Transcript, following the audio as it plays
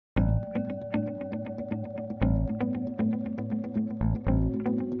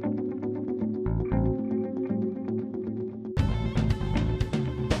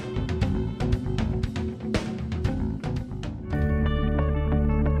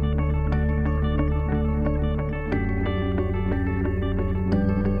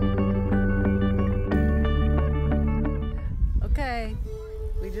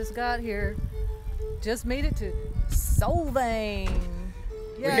just got here. Just made it to Solvang.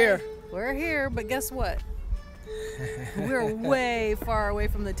 We're here. We're here, but guess what? We're way far away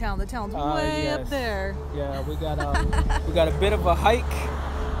from the town. The town's way up there. Yeah, we got a bit of a hike,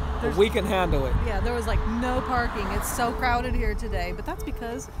 but we can handle it. Yeah, there was like no parking. It's so crowded here today, but that's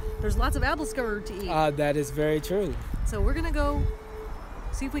because there's lots of Æbleskiver to eat. That is very true. So we're gonna go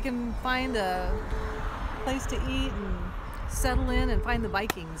see if we can find a place to eat and settle in and find the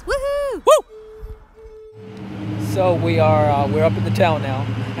Vikings. Woohoo! Woo! So we're up in the town now,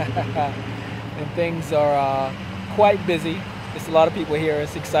 and things are quite busy. There's a lot of people here.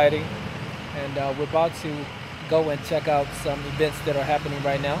 It's exciting, and we're about to go and check out some events that are happening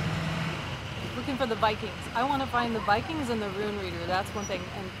right now. Looking for the Vikings. I want to find the Vikings and the rune reader. That's one thing,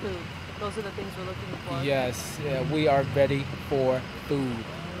 and food. Those are the things we're looking for. Yes, yeah, we are ready for food.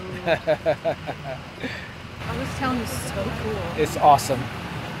 Oh, this town is so cool. It's awesome.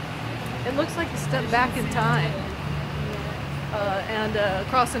 It looks like a step back in time and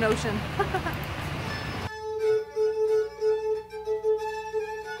across an ocean.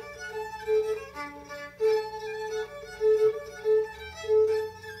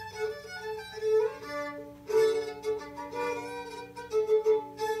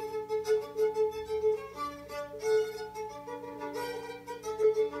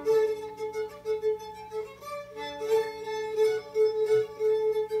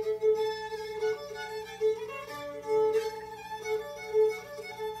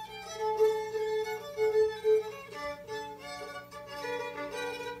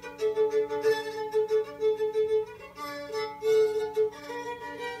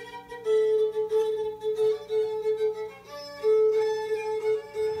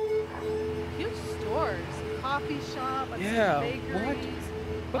 Coffee shop, yeah, bakeries.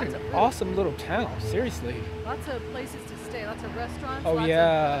 what an awesome little town, seriously. Lots of places to stay, lots of restaurants. Oh lots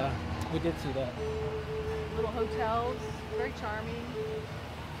yeah, we did see that. Little hotels, very charming.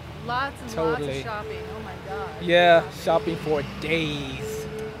 Lots and lots of shopping, oh my god. Yeah, shopping for days.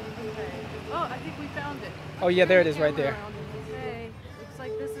 Okay. Oh, I think we found it. Oh yeah, there it is right there. Okay, looks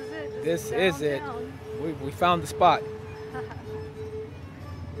like this is it. This is it. We found the spot.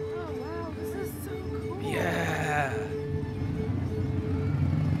 Yeah.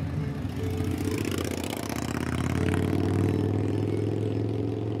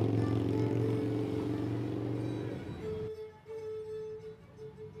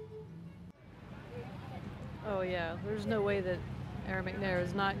 Oh yeah, there's no way that Aaron McNair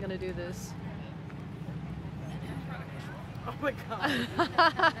is not going to do this. Oh my god.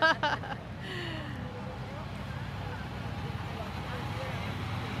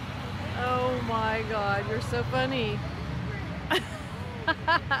 Oh my god, you're so funny.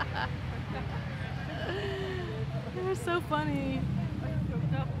 You're so funny.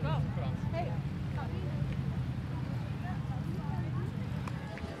 Hey.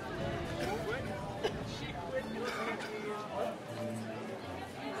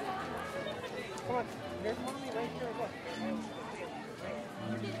 Come on, there's mommy right here. Look.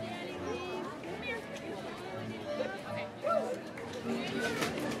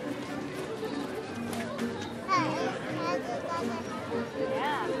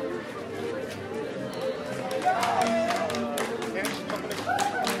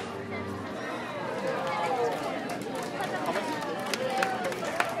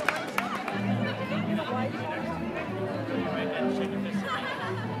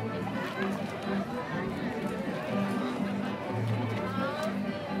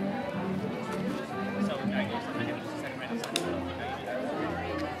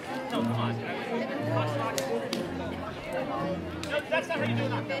 That's not how you do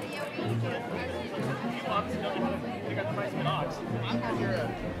it on video. People obviously don't know how to figure out the price of dogs. I'm not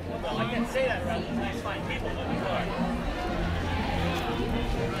here. Well, I can't say that rather than nice fine people moving forward.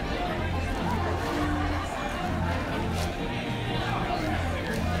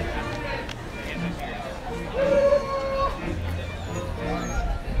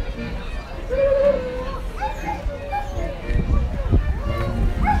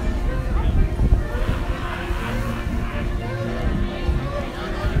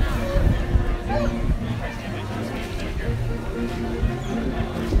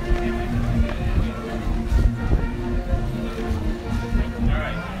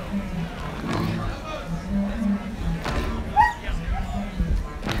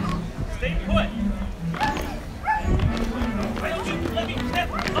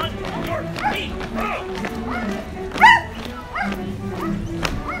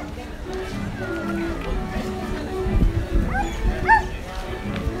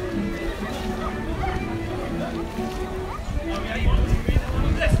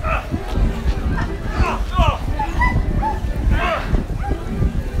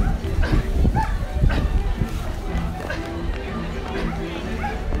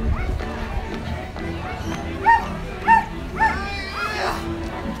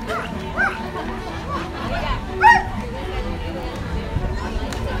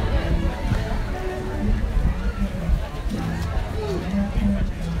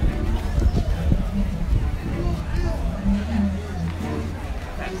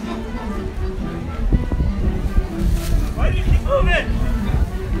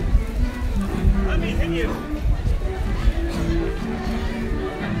 Thank you.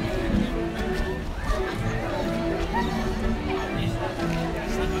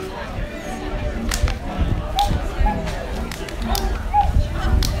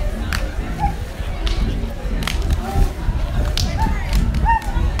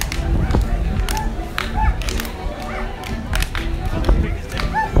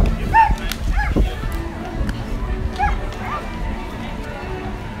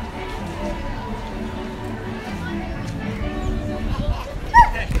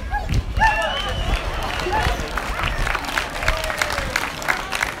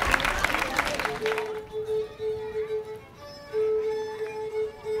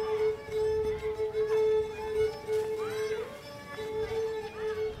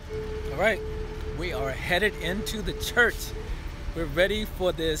 We are headed into the church. We're ready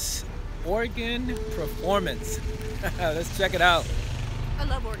for this organ performance. Let's check it out. I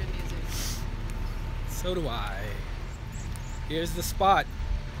love organ music. So do I. Here's the spot.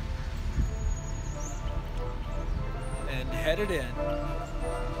 And headed in.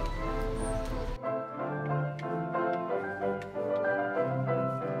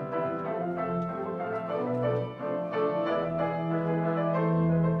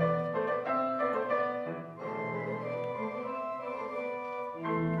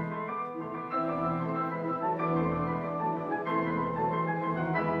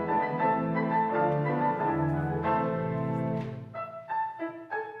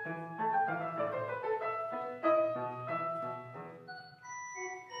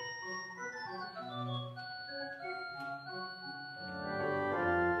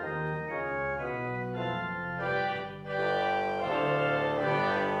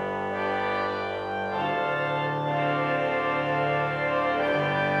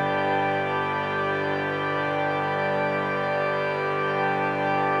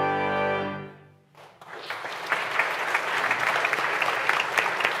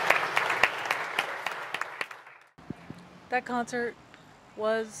 That concert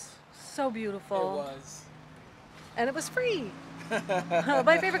was so beautiful. It was. And it was free.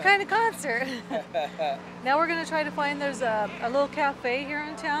 My favorite kind of concert. Now we're going to try to find, there's a little cafe here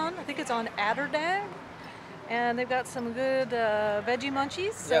in town. I think it's on Atterdag. And they've got some good veggie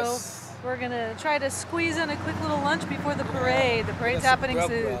munchies. So Yes. we're going to try to squeeze in a quick little lunch before the parade. The parade's happening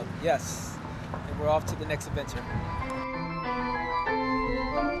soon. Yes. And we're off to the next adventure.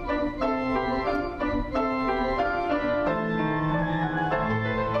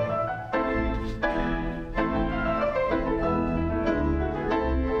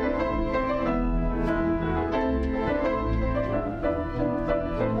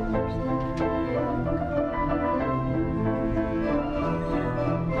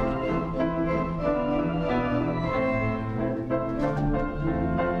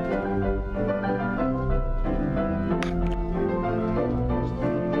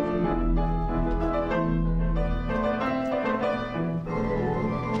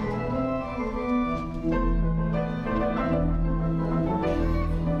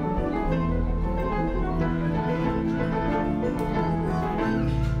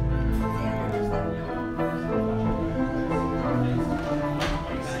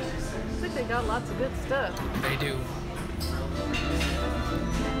 Got lots of good stuff. They do.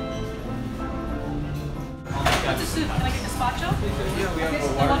 The soup. Can I get gazpacho? Yeah, we have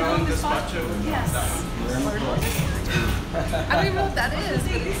a watermelon gazpacho. Yes. I don't even know what that is,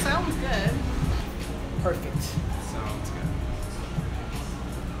 but it sounds good. Perfect. Sounds good.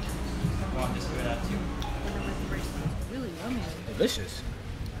 Really yummy. Delicious.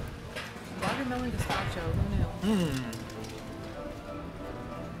 Watermelon gazpacho. Who knew? Mmm.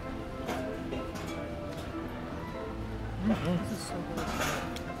 This is so good.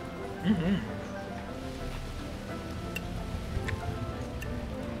 Mm-hmm.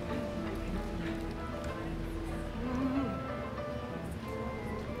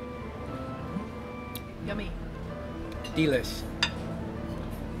 Yummy. Delish.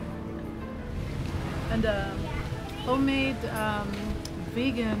 And homemade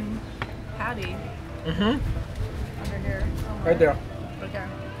vegan patty Mm-hmm. under here. Somewhere. Right there. Right there.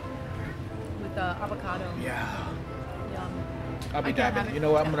 With avocado. Yeah. Yum. I'll be I can't have diving. it. You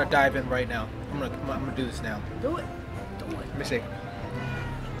know what? I'm gonna dive in right now. I'm gonna do this now. Do it. Do it. Let me see.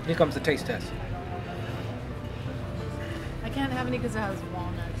 Here comes the taste test. I can't have any because it has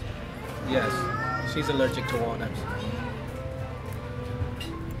walnuts. Yes, she's allergic to walnuts.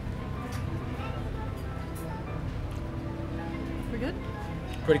 We're good?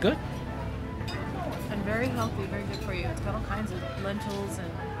 Pretty good. And very healthy, very good for you. It's got all kinds of lentils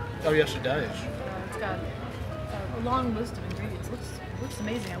and Oh yes, it does. it's got a long list of ingredients. Looks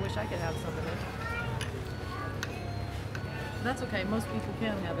amazing. I wish I could have some of it. That's okay. Most people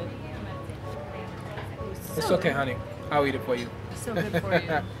can have it. It's okay, honey. I'll eat it for you. So good for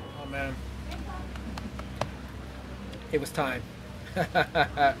you. Oh man, it was time. No,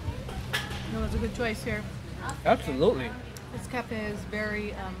 it's a good choice here. Absolutely. This cafe is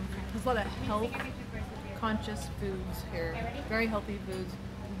very, there's a lot of health conscious foods here. Very healthy foods.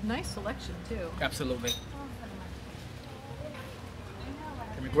 Nice selection too. Absolutely.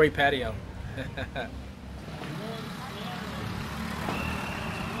 And a great patio.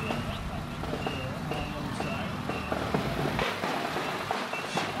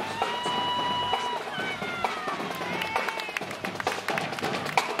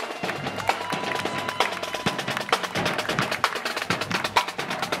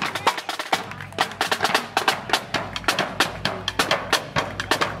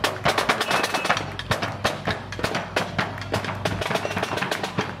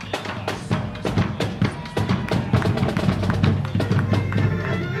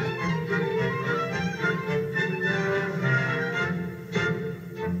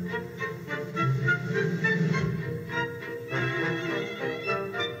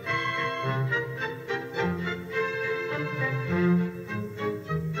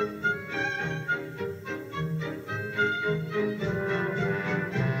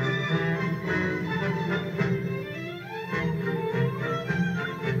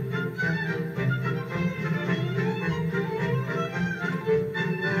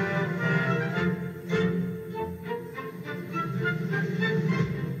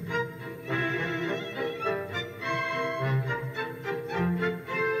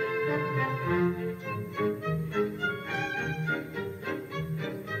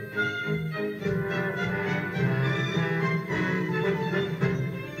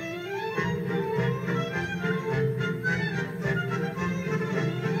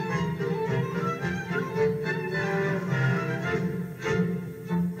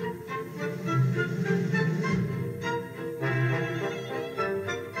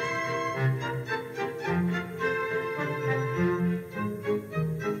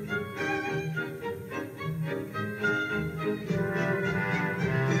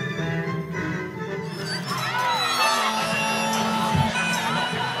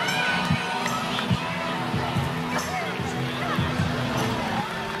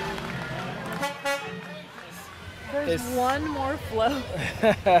 There's one more float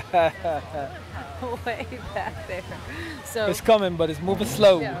way back there. So It's coming, but it's moving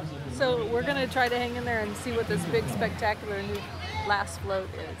slow. yeah. So we're gonna try to hang in there and see what this big spectacular new last float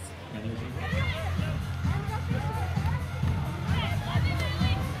is.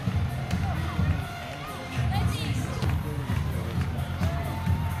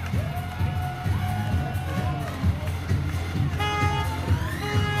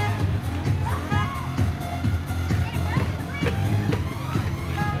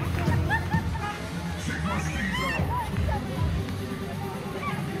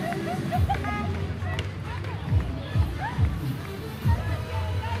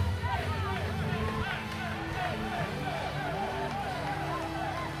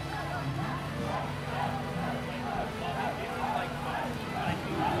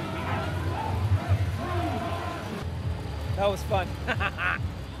 That was fun.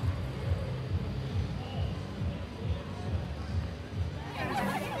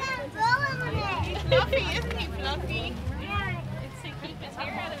 Fluffy, isn't he fluffy? It's to keep his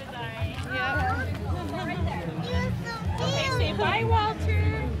hair out of his eye. Yeah. Okay, say bye,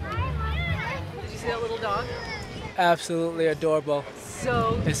 Walter. Did you see that little dog? Absolutely adorable.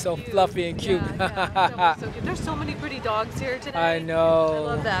 So It's so cute. fluffy and cute. Yeah, so cute. There's so many pretty dogs here today. I know. I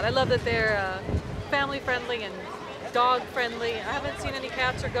love that. I love that they're family friendly and dog friendly. I haven't seen any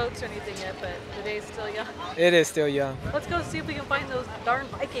cats or goats or anything yet, but the day's still young. It is still young. Let's go see if we can find those darn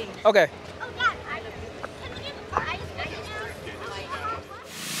Vikings. Okay.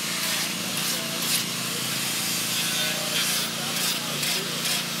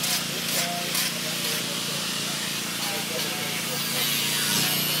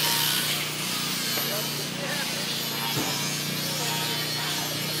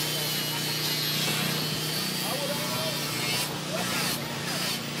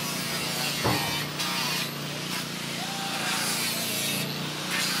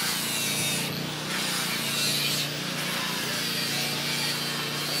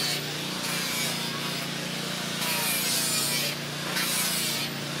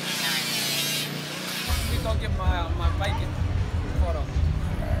 Please don't get my Viking photo.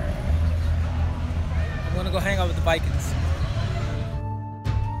 I'm gonna go hang out with the Vikings.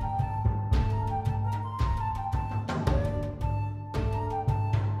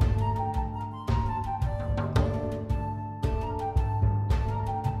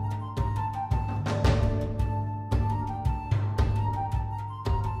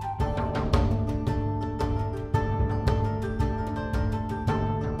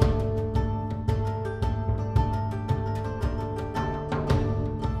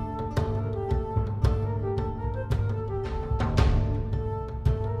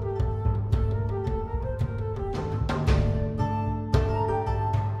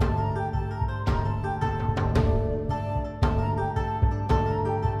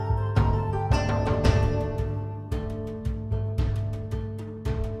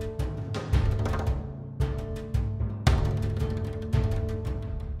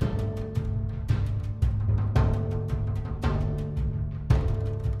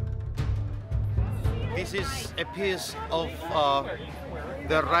 This is a piece of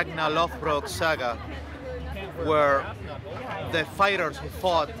the Ragnar Lothbrok saga, where the fighters who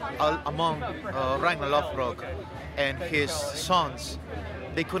fought among Ragnar Lothbrok and his sons,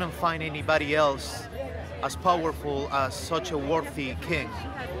 they couldn't find anybody else as powerful as such a worthy king.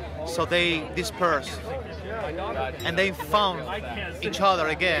 So they dispersed and they found each other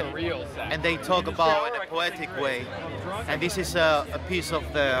again, and they talk about in a poetic way. And this is a piece of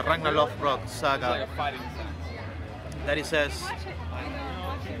the Ragnar Lothbrok saga that it says, I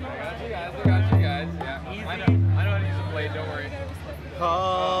got you guys. Yeah. I know how to use a blade, don't worry.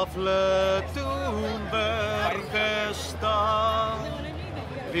 Hafletun vergesta,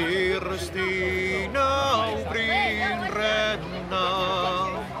 virstina brinrenna,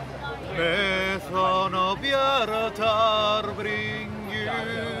 methono bjartar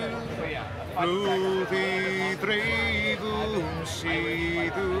bringjur, flúði dreifum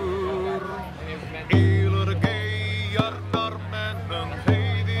síður, ylur geijarnar mennum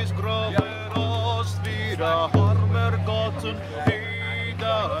heiðis grófur og stýra harmer gottun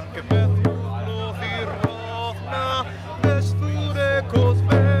heidan gefið flúðir rófna, vestur ekos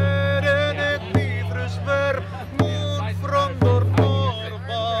verden ek nýðrus ver, mún frondor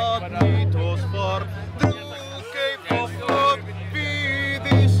forbat nýtos var, drukei på flott,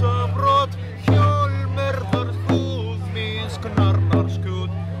 víðisa brott, hjálmerðar húð, minsk narnar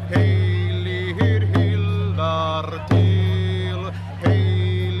skutt, heilir hildar til,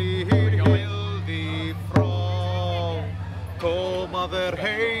 heilir hildi frá, koma ver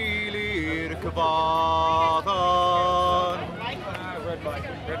heilir kvadan.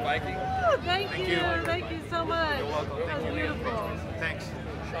 Red Viking. Oh, thank you. Thank you so much. You're welcome. That was beautiful. Thanks.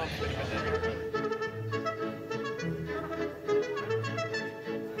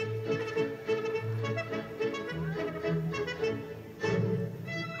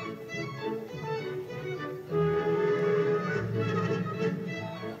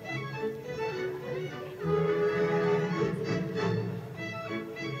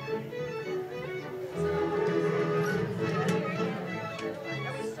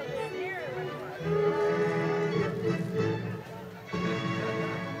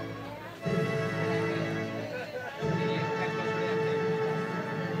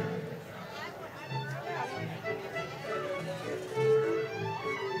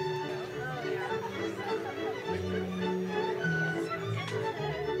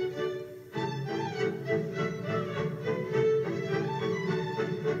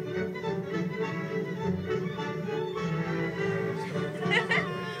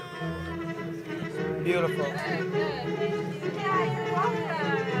 Beautiful.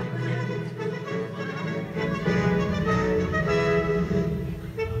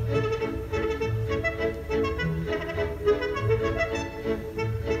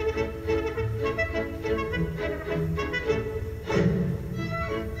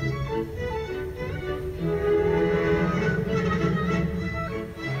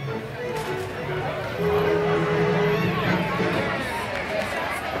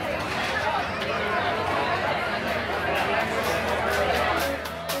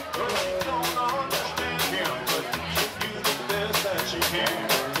 Don't understand him, but you the best that you can.